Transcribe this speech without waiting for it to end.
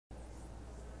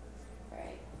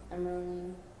I'm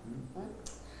rolling.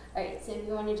 Alright, so if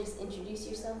you want to just introduce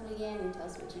yourself again and tell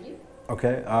us what you do.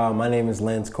 Okay, my name is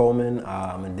Lance Coleman.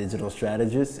 I'm a digital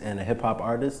strategist and a hip-hop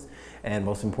artist. And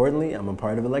most importantly, I'm a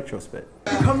part of ElectroSpit.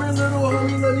 Come here, little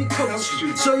homie, let me coach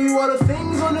you. Show you all the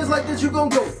things on this life that you gon'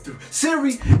 go through.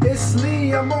 Siri, it's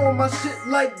Lee. I'm on my shit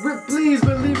like Ripley's.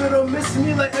 Believe it or miss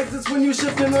me like exits when you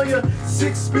shifting on your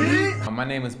 6-speed. My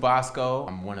name is Bosco.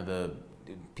 I'm one of the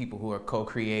people who are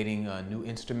co-creating a new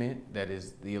instrument that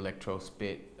is the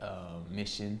ElectroSpit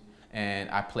mission. And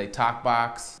I play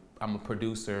talkbox. I'm a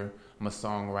producer. I'm a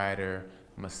songwriter.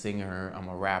 I'm a singer. I'm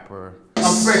a rapper.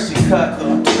 I'm freshly cut,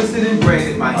 twisted and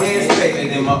braided, my hair's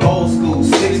faded in my old school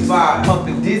 6'5",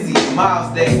 pumping dizzy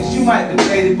Miles Davis. You might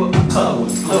debate it, but my color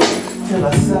was blue till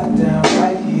I sat down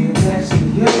right here next to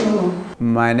you.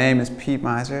 My name is Pete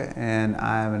Miser, and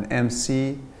I'm an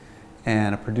MC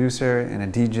and a producer and a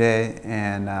DJ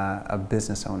and a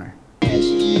business owner.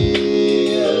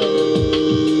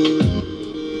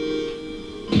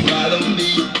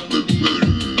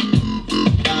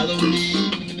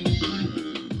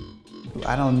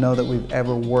 I don't know that we've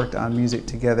ever worked on music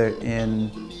together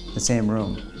in the same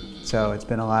room. So it's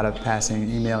been a lot of passing,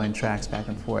 emailing tracks back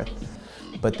and forth.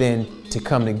 But then to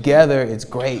come together, it's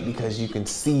great because you can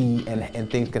see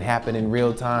and things can happen in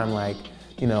real time. Like,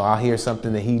 you know, I'll hear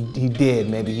something that he did.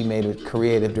 Maybe he made a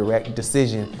creative, direct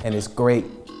decision, and it's great,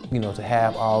 you know, to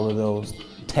have all of those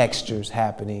textures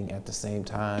happening at the same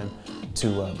time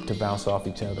to bounce off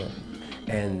each other.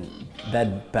 And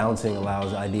that bouncing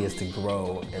allows ideas to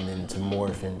grow and then to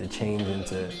morph and to change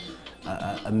into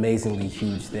amazingly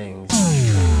huge things.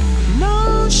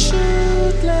 No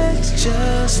shoot, let's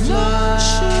just fly.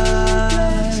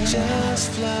 Let's just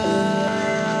fly.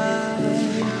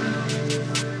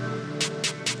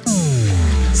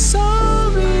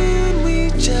 Sorry,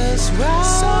 we just ride.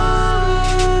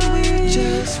 Sorry, we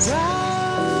just ride.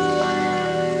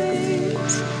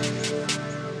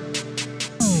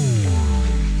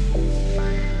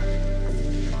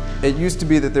 It used to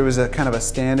be that there was a kind of a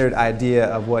standard idea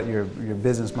of what your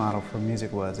business model for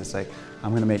music was. It's like,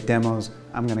 I'm gonna make demos,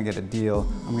 I'm gonna get a deal,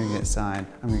 I'm gonna get signed,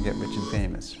 I'm gonna get rich and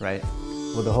famous, right?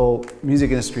 Well, the whole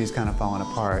music industry is kind of falling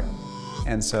apart.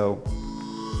 And so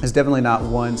there's definitely not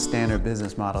one standard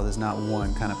business model. There's not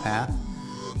one kind of path.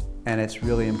 And it's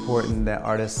really important that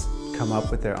artists come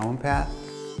up with their own path.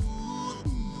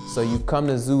 So you come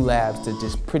to Zoo Labs to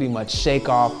just pretty much shake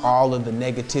off all of the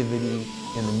negativity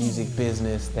in the music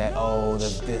business that, oh,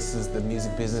 the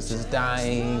music business is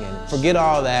dying, and forget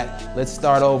all that. Let's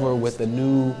start over with a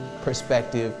new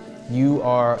perspective. You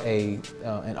are an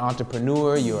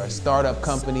entrepreneur, you're a startup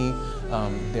company.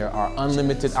 There are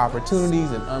unlimited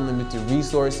opportunities and unlimited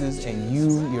resources, and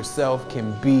you yourself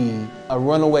can be a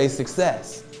runaway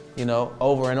success. You know,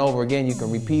 over and over again, you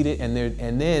can repeat it, and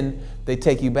then they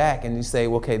take you back and you say,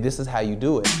 well, okay, this is how you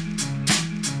do it.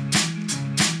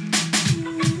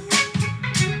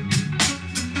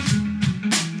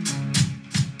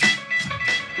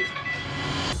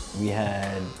 We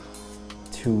had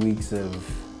 2 weeks of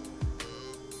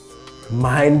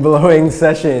mind-blowing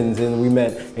sessions, and we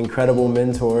met incredible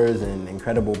mentors and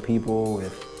incredible people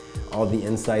with all the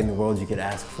insight in the world you could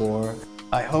ask for.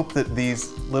 I hope that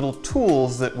these little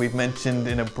tools that we've mentioned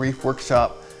in a brief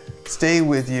workshop stay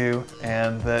with you,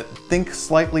 and that think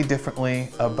slightly differently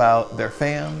about their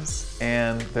fans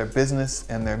and their business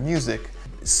and their music.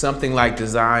 Something like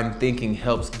design thinking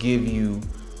helps give you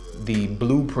the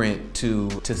blueprint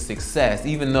to success.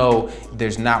 Even though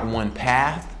there's not one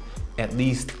path, at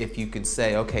least if you can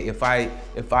say, okay, if I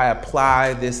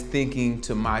apply this thinking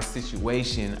to my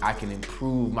situation, I can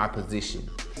improve my position.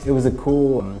 It was a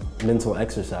cool mental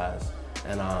exercise,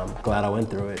 and I'm glad I went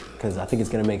through it because I think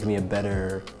it's going to make me a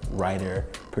better writer,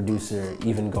 producer,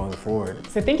 even going forward.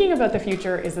 So thinking about the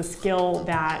future is a skill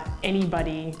that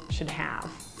anybody should have.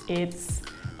 It's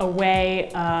a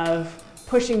way of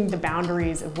pushing the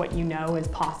boundaries of what you know is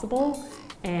possible,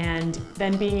 and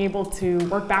then being able to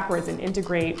work backwards and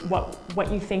integrate what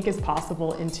you think is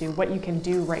possible into what you can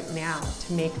do right now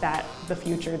to make that the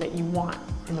future that you want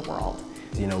in the world.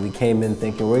 You know, we came in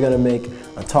thinking we're gonna make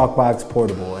a talkbox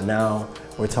portable, and now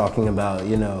we're talking about,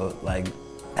 you know, like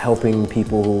helping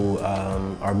people who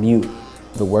are mute.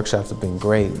 The workshops have been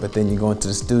great, but then you go into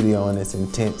the studio and it's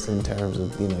intense in terms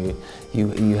of, you know,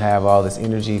 you have all this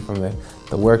energy from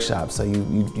the workshop, so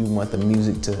you want the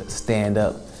music to stand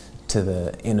up to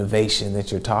the innovation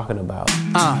that you're talking about.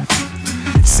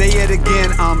 Say it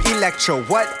again, electro,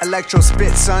 what?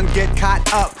 ElectroSpit, son, get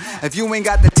caught up. If you ain't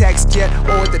got the text yet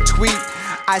or the tweet,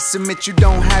 I submit you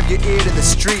don't have your ear to the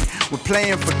street. We're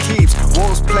playing for keeps,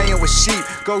 wolves playing with sheep.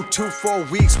 Go 2-4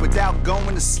 weeks without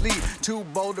going to sleep. Too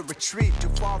bold to retreat, too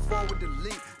far forward to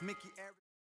leap. Mickey